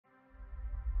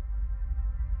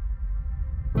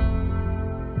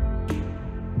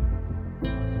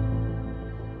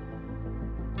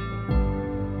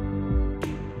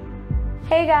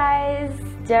Hey guys,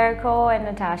 Jericho and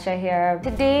Natasha here.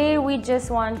 Today we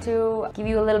just want to give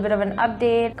you a little bit of an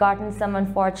update. Gotten some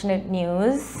unfortunate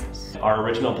news. Our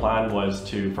original plan was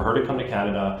for her to come to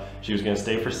Canada. She was going to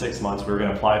stay for 6 months. We were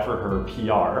going to apply for her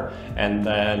PR, and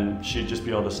then she'd just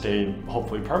be able to stay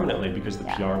hopefully permanently because the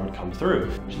PR would come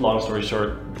through. Long story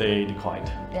short, they declined.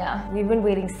 Yeah, we've been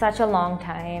waiting such a long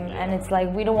time, and it's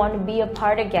like we don't want to be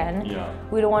apart again.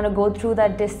 We don't want to go through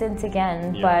that distance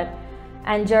again,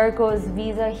 and Jericho's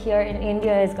visa here in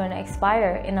India is going to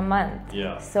expire in a month.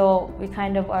 So we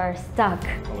kind of are stuck.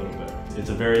 A little bit.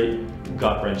 It's a very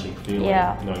gut-wrenching feeling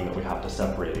knowing that we have to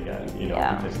separate again,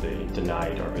 because they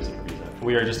denied our visitor visa.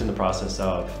 We are just in the process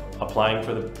of applying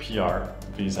for the PR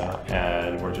visa,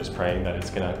 and we're just praying that it's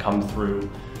going to come through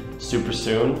super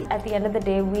soon. At the end of the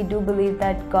day, we do believe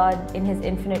that God in His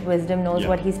infinite wisdom knows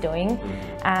what He's doing,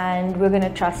 and we're going to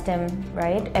trust Him,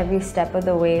 right, every step of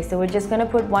the way. So we're just going to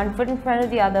put one foot in front of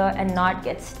the other and not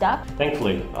get stuck.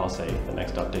 Thankfully, I'll say the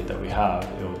next update that we have,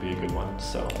 it will be a good one.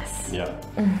 So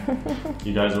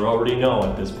you guys already know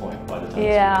at this point by the time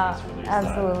this release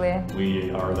that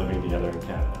we are living together in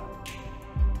Canada.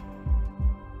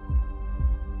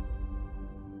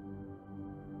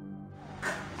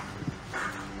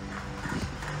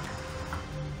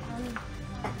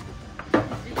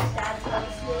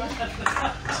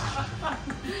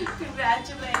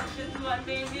 Congratulations, my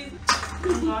baby.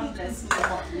 God bless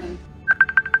you.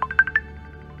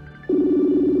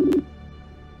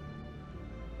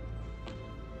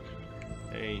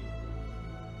 Hey.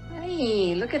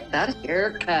 Hey, look at that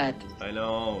haircut. I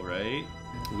know, right?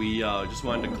 We just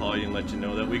wanted to call you and let you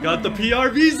know that we got the PR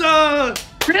visa!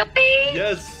 Really?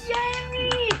 Yes!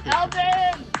 Yay!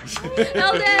 Eldon!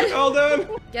 Eldon! Eldon!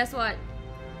 Guess what?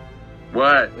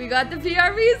 What? We got the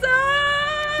PR visa!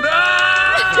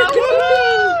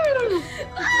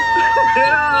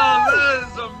 Yeah, that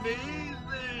is amazing!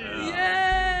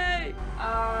 Yay!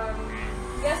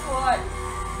 Guess what?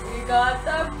 We got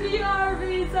the PR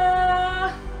visa!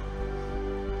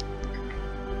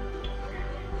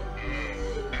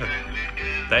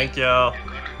 Thank you.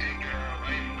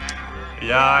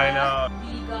 Yeah, I know.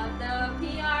 We got the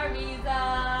PR visa!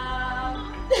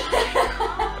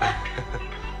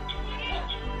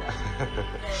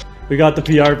 We got the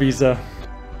PR visa.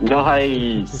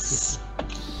 Nice!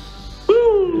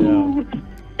 Woo!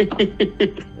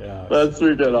 Yeah. That's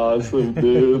freaking awesome,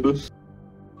 dude.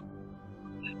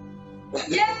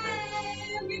 Yay!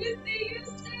 I'm gonna see you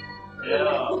soon!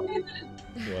 Yeah.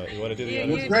 What, you want to do the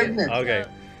other? Pregnant. Okay.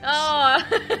 Oh,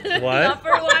 What? not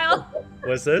for a while.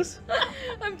 What's this?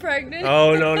 I'm pregnant.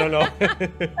 Oh, no.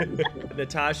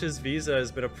 Natasha's visa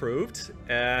has been approved,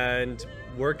 and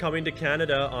we're coming to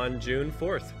Canada on June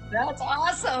 4th. That's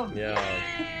awesome. Yeah.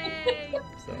 Yay.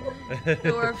 So.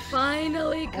 We're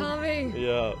finally coming.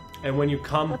 Yeah. And when you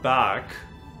come back,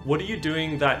 what are you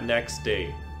doing that next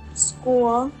day?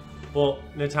 School. Well,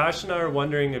 Natasha and I are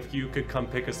wondering if you could come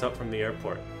pick us up from the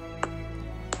airport.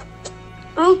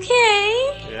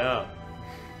 Okay. Yeah.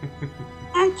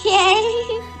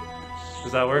 Okay.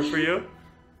 Does that work for you?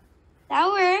 That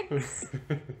works.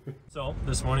 So,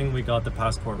 this morning we got the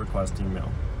passport request email.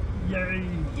 Yay!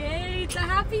 Yay, it's a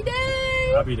happy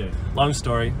day! Happy day. Long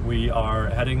story, we are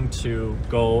heading to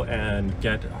go and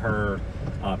get her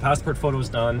passport photos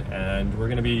done, and we're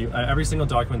going to be, every single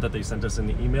document that they sent us in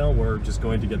the email, we're just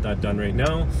going to get that done right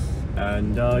now.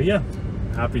 And yeah,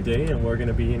 happy day, and we're going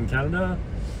to be in Canada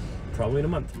probably in a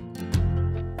month.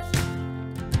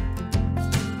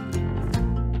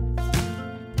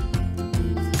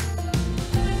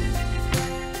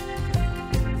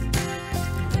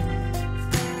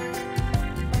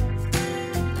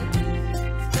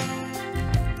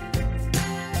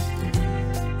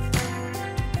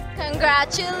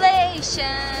 Congratulations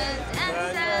and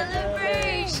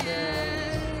celebrations.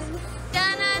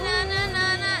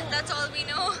 Da-na-na-na-na-na. That's all we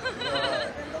know.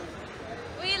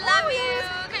 We love you.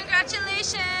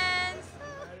 Congratulations.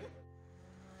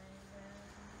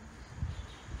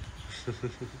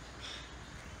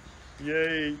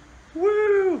 Yay!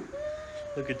 Woo!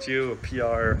 Look at you, a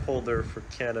PR holder for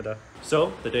Canada.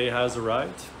 So, the day has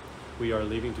arrived. We are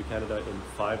leaving to Canada in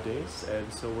 5 days,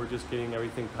 and so we're just getting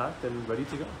everything packed and ready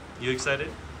to go. You excited?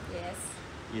 Yes.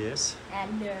 Yes.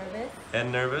 And nervous.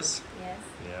 And nervous? Yes.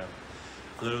 Yeah.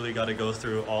 Literally got to go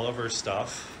through all of our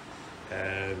stuff,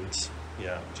 and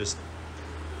yeah, just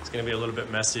it's gonna be a little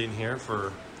bit messy in here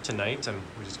for tonight, and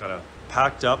we just gotta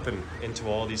packed up and into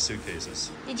all these suitcases.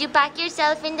 Did you pack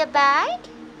yourself in the bag?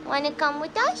 Wanna come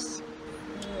with us?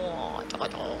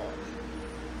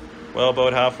 Well,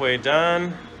 about halfway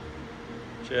done.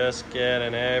 Just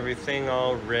getting everything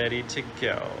all ready to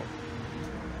go.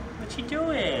 What you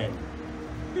doing?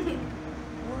 What?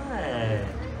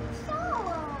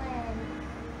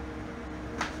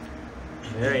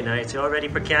 Very nice. You all ready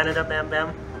for Canada, Bam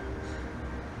Bam?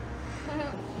 And I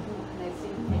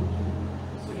say thank you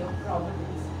for your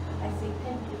providence. I say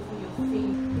thank you for your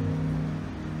faith.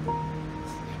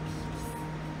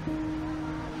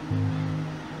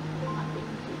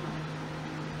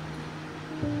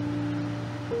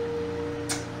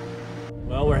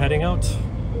 Well, we're heading out.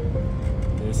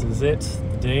 This is it,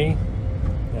 the day.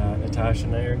 Natasha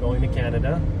and I are going to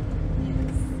Canada.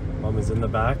 Mom is in the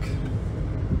back.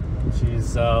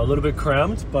 She's a little bit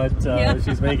cramped, but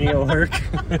she's making it work.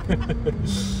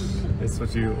 It's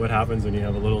what happens when you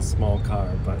have a little small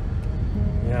car. But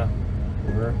yeah,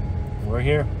 we're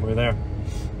here. We're there.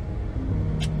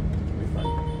 It'll be fun.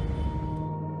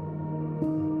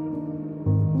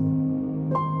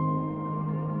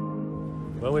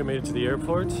 Well, we made it to the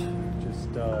airport.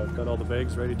 Just got all the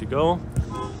bags ready to go.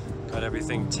 Got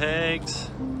everything tagged.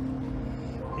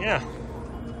 Yeah,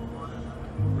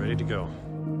 ready to go.